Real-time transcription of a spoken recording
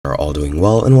all doing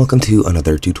well, and welcome to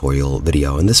another tutorial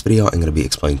video. In this video, I'm going to be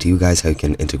explaining to you guys how you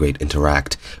can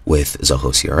interact with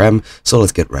Zoho CRM. So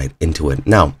let's get right into it.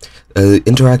 Now,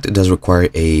 Interact does require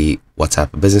a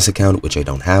WhatsApp business account, which I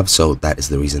don't have, so that is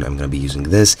the reason I'm going to be using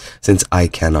this, since I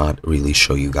cannot really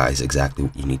show you guys exactly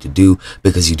what you need to do,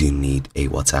 because you do need a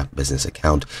WhatsApp business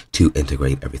account to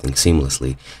integrate everything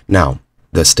seamlessly. Now,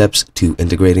 the steps to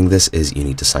integrating this is you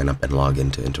need to sign up and log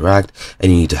in to Interact,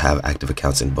 and you need to have active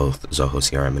accounts in both Zoho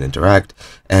CRM and Interact.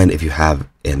 And if you have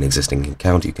an existing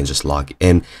account, you can just log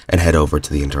in and head over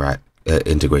to the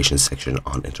integration section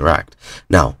on Interact.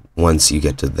 Now, once you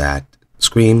get to that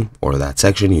screen or that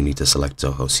section, you need to select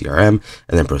Zoho CRM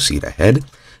and then proceed ahead.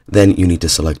 Then you need to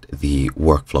select the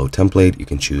workflow template. You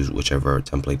can choose whichever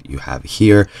template you have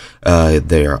here.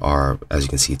 There are, as you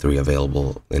can see, 3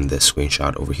 available in this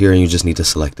screenshot over here, and you just need to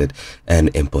select it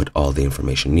and input all the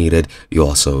information needed. You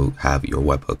also have your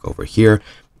webhook over here,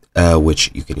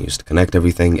 which you can use to connect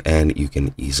everything, and you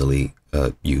can easily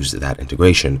use that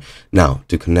integration. Now,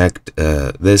 to connect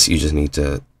this, you just need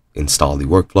to install the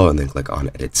workflow and then click on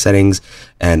edit settings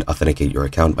and authenticate your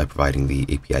account by providing the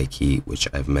API key, which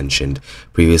I've mentioned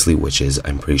previously, which is,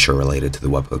 I'm pretty sure, related to the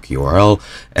webhook URL.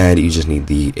 And you just need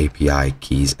the API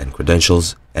keys and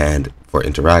credentials. And for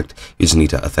Interact, you just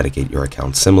need to authenticate your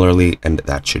account similarly, and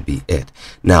that should be it.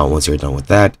 Now, once you're done with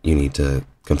that, you need to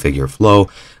configure flow.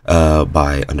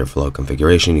 Under flow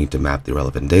configuration, you need to map the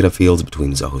relevant data fields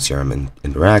between Zoho CRM and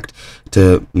Interact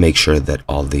to make sure that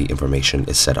all the information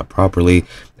is set up properly,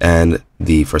 and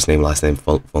the first name, last name,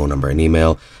 phone number, and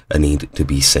email need to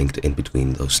be synced in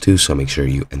between those two. So make sure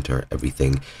you enter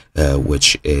everything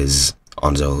which is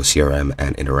on Zoho CRM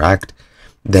and Interact.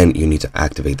 Then you need to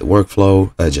activate the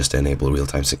workflow just to enable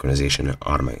real-time synchronization and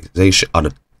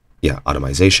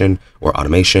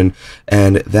automation,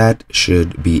 and that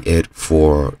should be it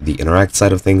for the Interact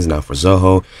side of things. Now for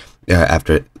Zoho,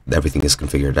 after everything is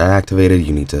configured and activated,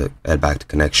 you need to head back to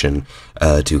connection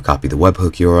to copy the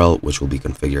webhook URL, which will be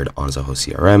configured on Zoho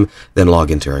CRM, then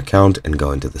log into your account and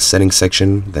go into the settings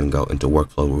section, then go into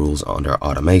workflow rules under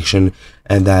automation,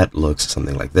 and that looks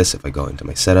something like this. If I go into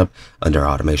my setup, under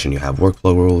automation you have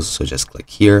workflow rules, so just click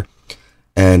here,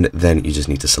 and then you just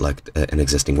need to select an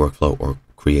existing workflow or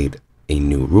create a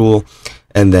new rule,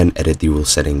 and then edit the rule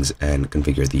settings and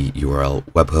configure the URL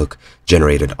webhook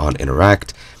generated on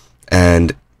Interact,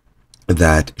 and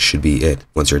that should be it.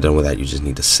 Once you're done with that, you just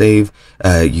need to save.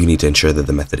 You need to ensure that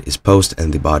the method is post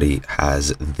and the body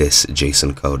has this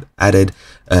JSON code added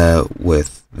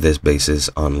with this basis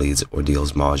on leads or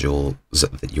deals modules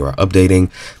that you are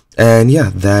updating. And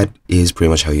yeah, that is pretty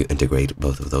much how you integrate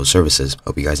both of those services.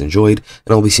 Hope you guys enjoyed,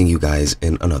 and I'll be seeing you guys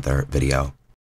in another video.